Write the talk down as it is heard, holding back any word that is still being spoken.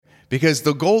because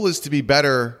the goal is to be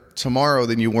better tomorrow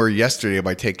than you were yesterday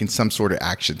by taking some sort of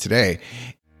action today.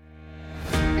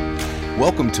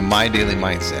 Welcome to My Daily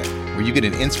Mindset, where you get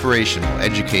an inspirational,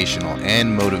 educational,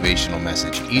 and motivational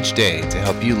message each day to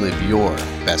help you live your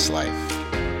best life.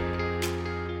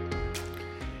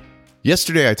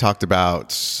 Yesterday, I talked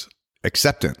about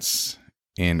acceptance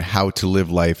and how to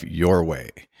live life your way.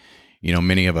 You know,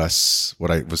 many of us, what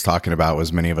I was talking about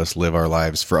was many of us live our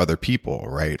lives for other people,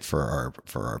 right? For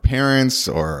our parents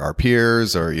or our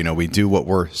peers, or, you know, we do what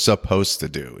we're supposed to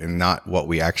do and not what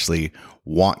we actually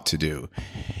want to do.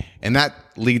 And that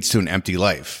leads to an empty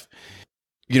life.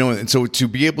 You know, and so to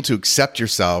be able to accept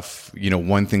yourself, you know,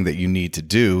 one thing that you need to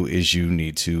do is you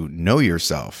need to know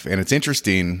yourself. And it's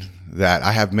interesting that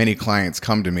I have many clients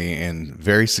come to me, and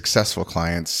very successful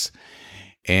clients,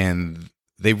 and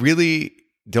they really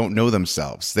don't know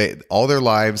themselves. All their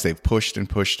lives, they've pushed and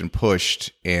pushed and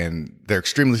pushed, and they're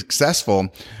extremely successful,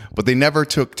 but they never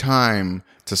took time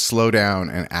to slow down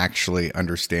and actually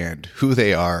understand who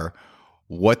they are,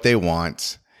 what they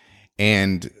want.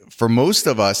 And for most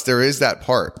of us, there is that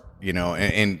part, you know,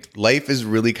 and life is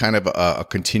really kind of a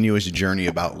continuous journey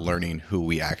about learning who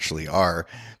we actually are,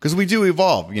 because we do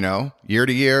evolve, you know, year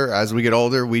to year. As we get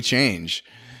older, we change.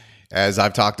 As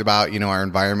I've talked about, you know, our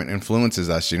environment influences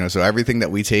us, you know, so everything that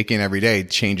we take in every day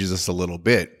changes us a little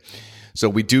bit. So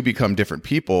we do become different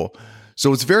people.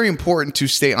 So it's very important to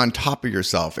stay on top of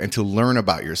yourself and to learn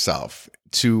about yourself.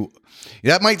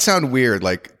 That might sound weird.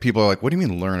 Like, people are like, what do you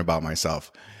mean learn about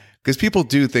myself? Because people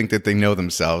do think that they know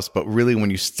themselves, but really when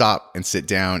you stop and sit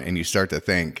down and you start to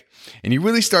think and you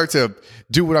really start to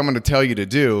do what I'm going to tell you to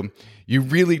do, you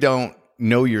really don't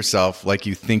know yourself like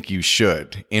you think you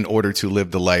should in order to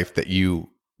live the life that you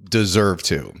deserve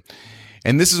to.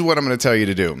 And this is what I'm going to tell you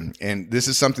to do. And this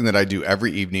is something that I do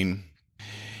every evening.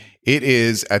 It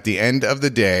is at the end of the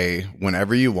day,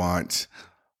 whenever you want,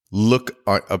 look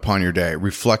upon your day,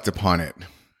 reflect upon it.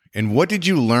 And what did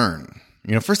you learn?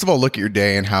 You know, first of all, look at your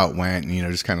day and how it went. And, you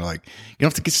know, just kind of like, you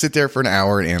don't have to sit there for an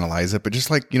hour and analyze it, but just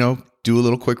like, you know, do a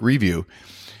little quick review.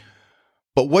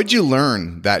 But what'd you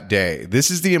learn that day?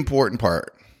 This is the important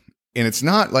part. And it's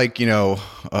not like, you know,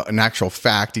 an actual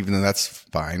fact, even though that's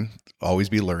fine. Always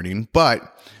be learning. But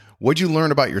what'd you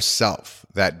learn about yourself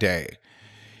that day?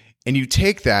 And you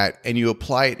take that and you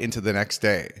apply it into the next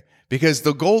day. Because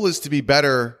the goal is to be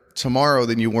better tomorrow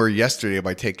than you were yesterday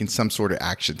by taking some sort of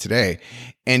action today.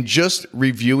 And just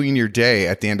reviewing your day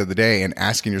at the end of the day and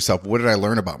asking yourself, what did I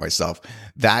learn about myself?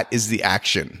 That is the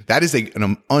action. That is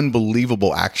an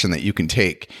unbelievable action that you can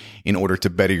take in order to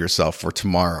better yourself for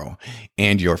tomorrow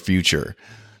and your future.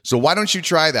 So why don't you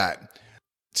try that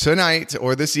tonight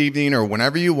or this evening or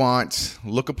whenever you want?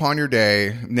 Look upon your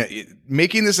day.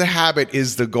 Making this a habit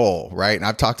is the goal, right? And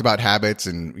I've talked about habits,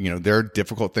 and, you know, they're a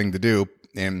difficult thing to do.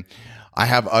 And I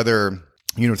have other,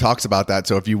 you know, talks about that.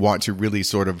 So if you want to really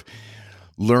sort of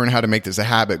learn how to make this a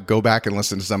habit, go back and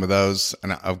listen to some of those.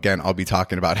 And again, I'll be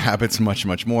talking about habits much,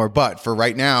 much more. But for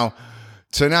right now,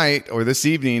 tonight or this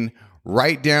evening,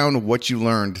 write down what you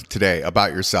learned today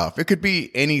about yourself. It could be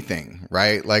anything,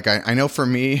 right? Like I know for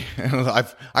me,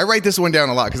 I write this one down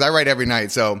a lot because I write every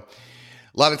night. So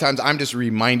a lot of times I'm just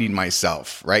reminding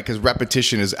myself, right? Because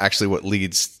repetition is actually what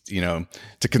leads, you know,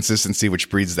 to consistency, which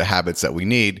breeds the habits that we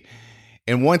need.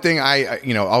 And one thing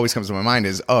always comes to my mind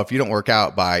is, if you don't work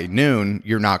out by noon,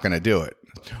 you're not going to do it.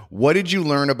 What did you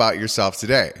learn about yourself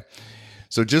today?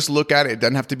 So just look at it. It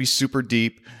doesn't have to be super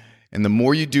deep. And the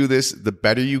more you do this, the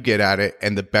better you get at it,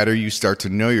 and the better you start to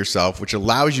know yourself, which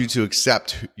allows you to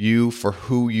accept you for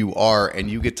who you are, and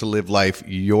you get to live life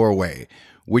your way,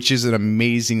 which is an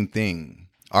amazing thing.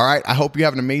 All right. I hope you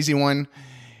have an amazing one.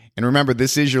 And remember,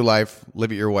 this is your life.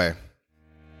 Live it your way.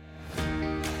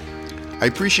 I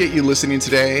appreciate you listening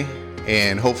today,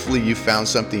 and hopefully you found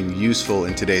something useful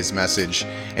in today's message.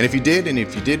 And if you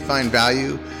did find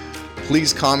value,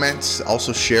 please comment.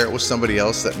 Also share it with somebody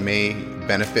else that may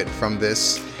benefit from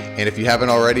this. And if you haven't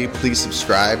already, please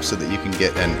subscribe so that you can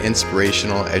get an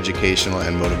inspirational, educational,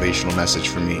 and motivational message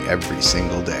from me every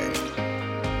single day.